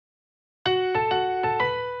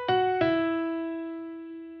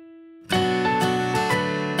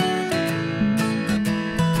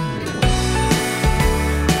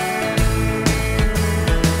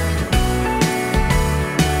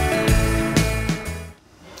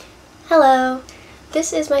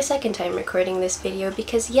This is my second time recording this video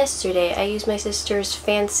because yesterday I used my sister's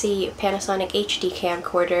fancy Panasonic HD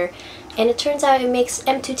camcorder and it turns out it makes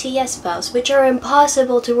M2TS files, which are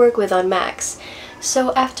impossible to work with on Macs.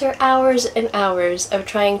 So after hours and hours of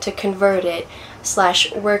trying to convert it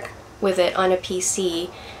 / work with it on a PC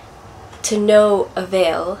to no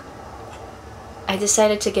avail, I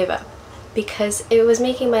decided to give up because it was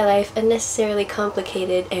making my life unnecessarily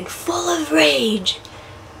complicated and full of rage.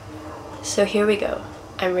 So here we go.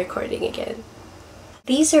 I'm recording again.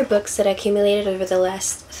 These are books that I accumulated over the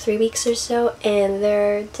last 3 weeks or so, and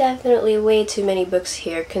there are definitely way too many books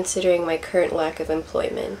here considering my current lack of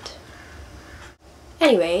employment.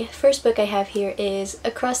 Anyway, first book I have here is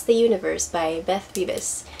Across the Universe by Beth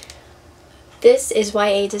Revis. This is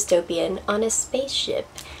YA dystopian on a spaceship.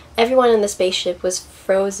 Everyone on the spaceship was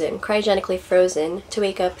frozen, cryogenically frozen, to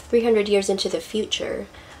wake up 300 years into the future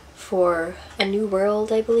for a new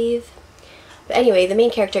world, I believe. But anyway, the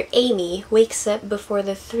main character, Amy, wakes up before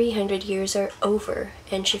the 300 years are over,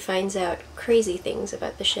 and she finds out crazy things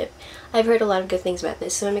about the ship. I've heard a lot of good things about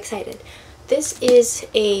this, so I'm excited. This is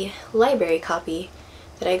a library copy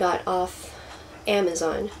that I got off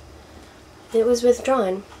Amazon. It was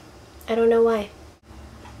withdrawn. I don't know why.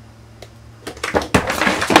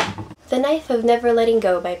 The Knife of Never Letting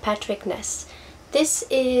Go by Patrick Ness. This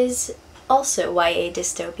is also YA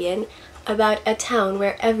dystopian, about a town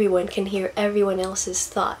where everyone can hear everyone else's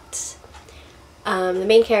thoughts. The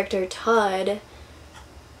main character, Todd,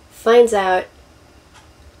 finds out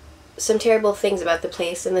some terrible things about the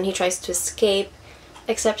place and then he tries to escape,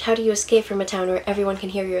 except how do you escape from a town where everyone can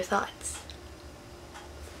hear your thoughts?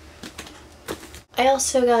 I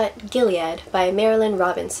also got Gilead by Marilyn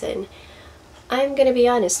Robinson. I'm gonna be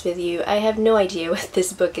honest with you, I have no idea what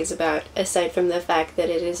this book is about, aside from the fact that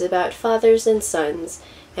it is about fathers and sons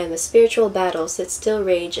and the spiritual battles that still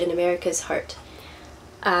rage in America's heart.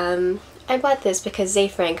 I bought this because Zay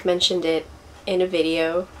Frank mentioned it in a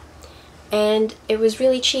video, and it was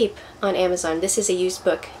really cheap on Amazon. This is a used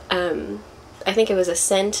book. I think it was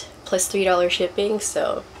 $0.01 plus $3 shipping,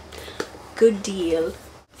 so good deal.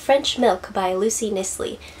 French Milk by Lucy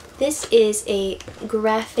Knisley. This is a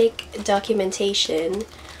graphic documentation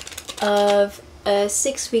of a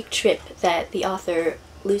 6-week trip that the author,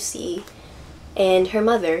 Lucy, and her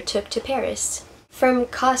mother took to Paris. From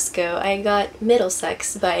Costco, I got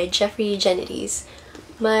Middlesex by Eugenides.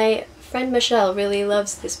 My friend Michelle really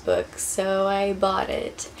loves this book, so I bought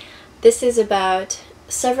it. This is about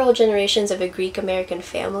several generations of a Greek-American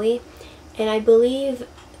family, and I believe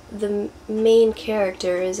the main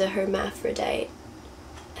character is a hermaphrodite.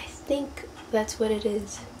 I think that's what it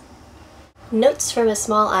is. Notes from a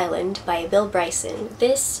Small Island by Bill Bryson.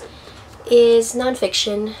 This is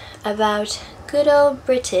nonfiction about good old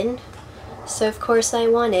Britain, so of course I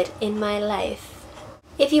want it in my life.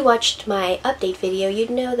 If you watched my update video, you'd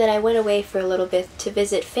know that I went away for a little bit to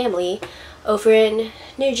visit family over in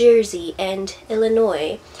New Jersey and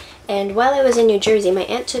Illinois. And while I was in New Jersey, my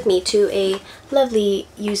aunt took me to a lovely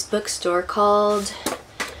used bookstore called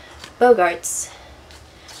Bogart's.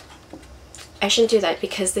 I shouldn't do that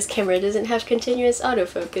because this camera doesn't have continuous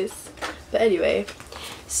autofocus. But anyway,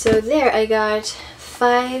 so there I got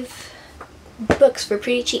 5 books for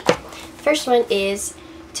pretty cheap. First one is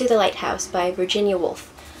To the Lighthouse by Virginia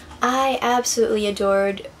Woolf. I absolutely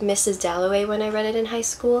adored Mrs. Dalloway when I read it in high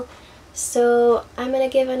school, so I'm gonna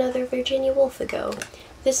give another Virginia Woolf a go.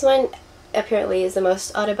 This one apparently is the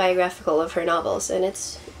most autobiographical of her novels, and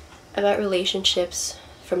it's about relationships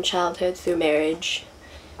from childhood through marriage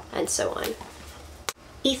and so on.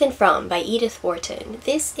 Ethan Frome by Edith Wharton.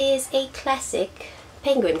 This is a classic,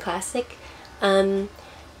 Penguin classic.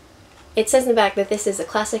 It says in the back that this is a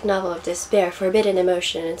classic novel of despair, forbidden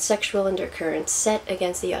emotion, and sexual undercurrents set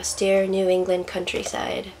against the austere New England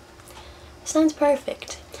countryside. Sounds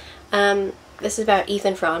perfect. This is about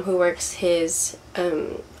Ethan Frome, who works his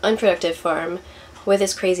unproductive farm with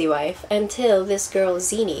his crazy wife until this girl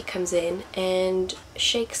Zini comes in and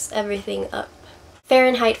shakes everything up.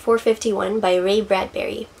 Fahrenheit 451 by Ray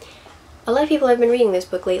Bradbury. A lot of people have been reading this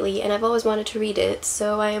book lately, and I've always wanted to read it,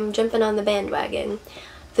 so I am jumping on the bandwagon.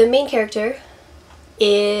 The main character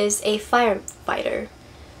is a firefighter,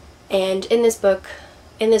 and in this book,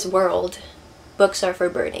 in this world, books are for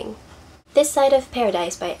burning. This Side of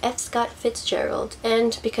Paradise by F. Scott Fitzgerald,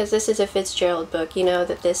 and because this is a Fitzgerald book, you know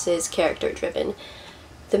that this is character-driven.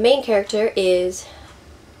 The main character is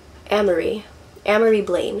Amory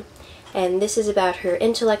Blaine, and this is about her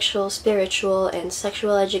intellectual, spiritual, and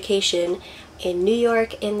sexual education in New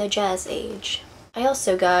York in the Jazz Age. I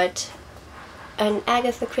also got an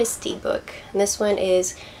Agatha Christie book, and this one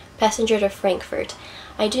is Passenger to Frankfurt.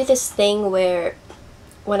 I do this thing where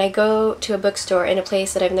when I go to a bookstore in a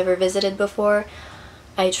place that I've never visited before,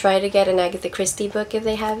 I try to get an Agatha Christie book if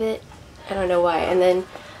they have it. I don't know why. And then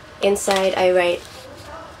inside I write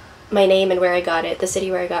my name and where I got it, the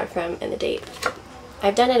city where I got it from, and the date.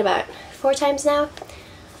 I've done it about 4 times now.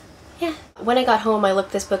 Yeah. When I got home, I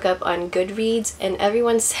looked this book up on Goodreads, and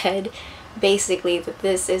everyone said basically that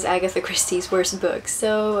this is Agatha Christie's worst book.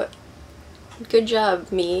 So good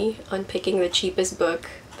job, me, on picking the cheapest book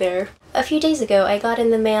there. A few days ago, I got in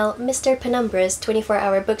the mail Mr. Penumbra's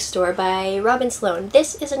 24-Hour Bookstore by Robin Sloan.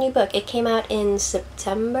 This is a new book. It came out in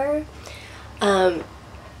September.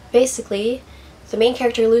 Basically, the main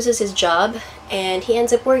character loses his job, and he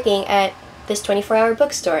ends up working at this 24-hour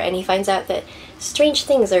bookstore, and he finds out that strange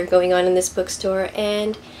things are going on in this bookstore,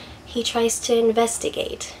 and he tries to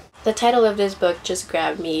investigate. The title of this book just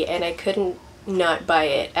grabbed me, and I couldn't not buy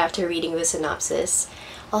it after reading the synopsis.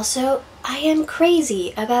 Also, I am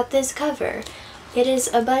crazy about this cover. It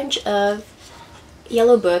is a bunch of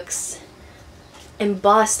yellow books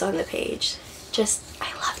embossed on the page. Just,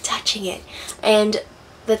 I love touching it. And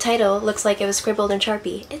the title looks like it was scribbled in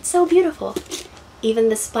Sharpie. It's so beautiful. Even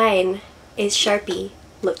the spine is Sharpie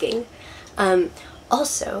looking.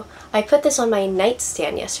 Also, I put this on my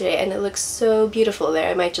nightstand yesterday and it looks so beautiful there.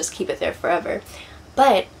 I might just keep it there forever.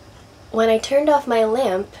 But when I turned off my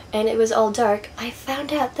lamp and it was all dark, I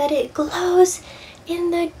found out that it glows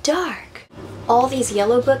in the dark. All these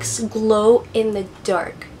yellow books glow in the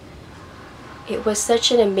dark. It was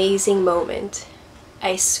such an amazing moment.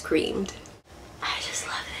 I screamed. I just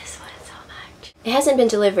love this one so much. It hasn't been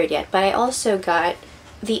delivered yet, but I also got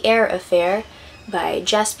The Eyre Affair by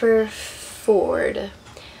Jasper Fforde.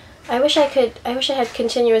 I wish I had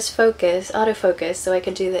continuous focus, autofocus, so I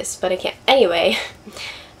could do this, but I can't. Anyway,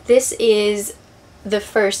 this is the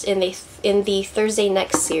first in the Thursday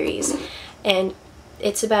Next series, and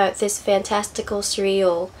it's about this fantastical,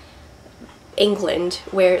 surreal England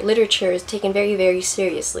where literature is taken very, very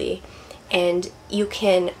seriously, and you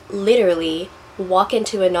can literally walk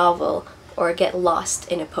into a novel or get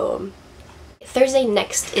lost in a poem. Thursday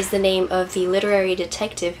Next is the name of the literary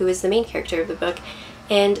detective who is the main character of the book,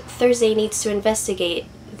 and Thursday needs to investigate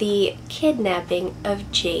the kidnapping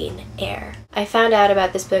of Jane Eyre. I found out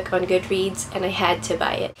about this book on Goodreads and I had to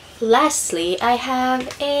buy it. Lastly, I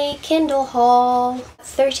have a Kindle haul.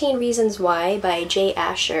 13 Reasons Why by J.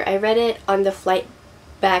 Asher. I read it on the flight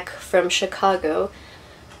back from Chicago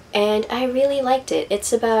and I really liked it.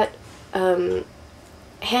 It's about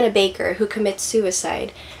Hannah Baker who commits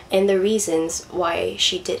suicide and the reasons why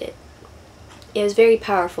she did it. It was very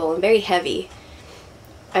powerful and very heavy.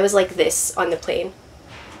 I was like this on the plane,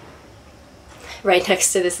 right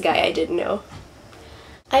next to this guy I didn't know.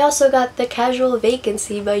 I also got The Casual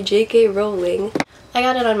Vacancy by J.K. Rowling. I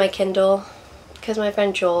got it on my Kindle because my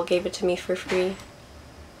friend Joel gave it to me for free.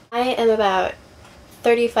 I am about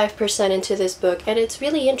 35% into this book and it's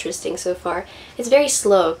really interesting so far. It's very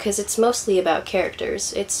slow because it's mostly about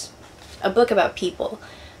characters. It's a book about people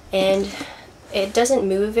and it doesn't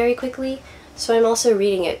move very quickly, so I'm also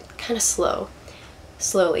reading it kind of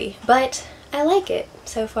slowly, but I like it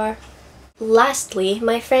so far. Lastly,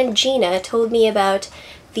 my friend Gina told me about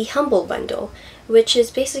the HumbleBundle, which is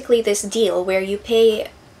basically this deal where you pay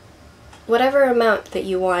whatever amount that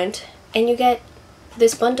you want and you get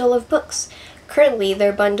this bundle of books. Currently,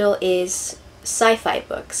 their bundle is sci-fi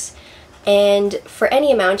books, and for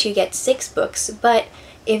any amount you get 6 books, but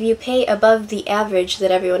if you pay above the average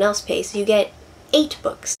that everyone else pays, you get 8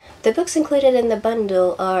 books. The books included in the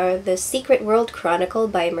bundle are The Secret World Chronicle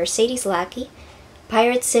by Mercedes Lackey,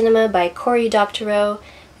 Pirate Cinema by Cory Doctorow,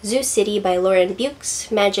 Zoo City by Lauren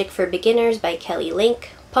Beukes, Magic for Beginners by Kelly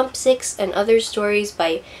Link, Pump 6 and Other Stories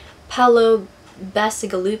by Paolo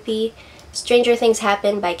Bacigalupi, Stranger Things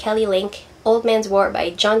Happen by Kelly Link, Old Man's War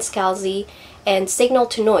by John Scalzi, and Signal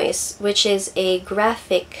to Noise, which is a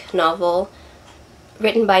graphic novel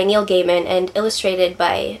written by Neil Gaiman and illustrated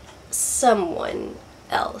by someone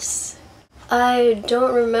else. I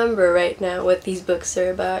don't remember right now what these books are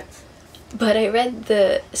about, but I read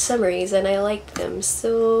the summaries and I liked them,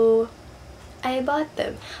 so I bought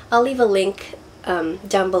them. I'll leave a link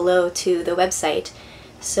down below to the website,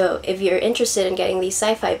 so if you're interested in getting these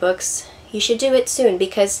sci-fi books, you should do it soon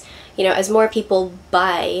because, you know, as more people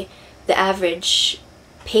buy, the average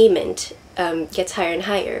payment gets higher and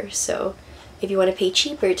higher, so if you want to pay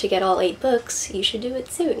cheaper to get all 8 books, you should do it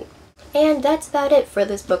soon. And that's about it for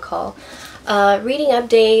this book haul. Reading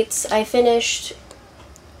updates, I finished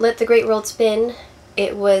Let the Great World Spin.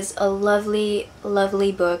 It was a lovely,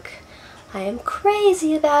 lovely book. I am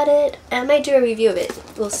crazy about it. I might do a review of it.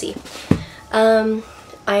 We'll see. I'm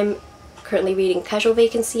currently reading Casual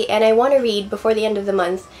Vacancy, and I want to read, before the end of the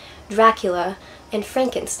month, Dracula and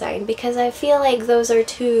Frankenstein, because I feel like those are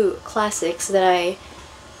two classics that I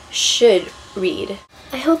should read.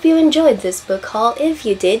 I hope you enjoyed this book haul. If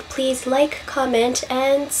you did, please like, comment,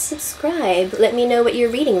 and subscribe. Let me know what you're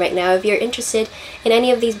reading right now if you're interested in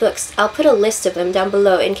any of these books. I'll put a list of them down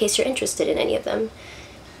below in case you're interested in any of them.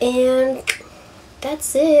 And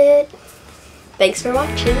that's it. Thanks for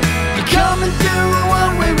watching. You're coming through a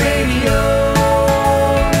one-way radio.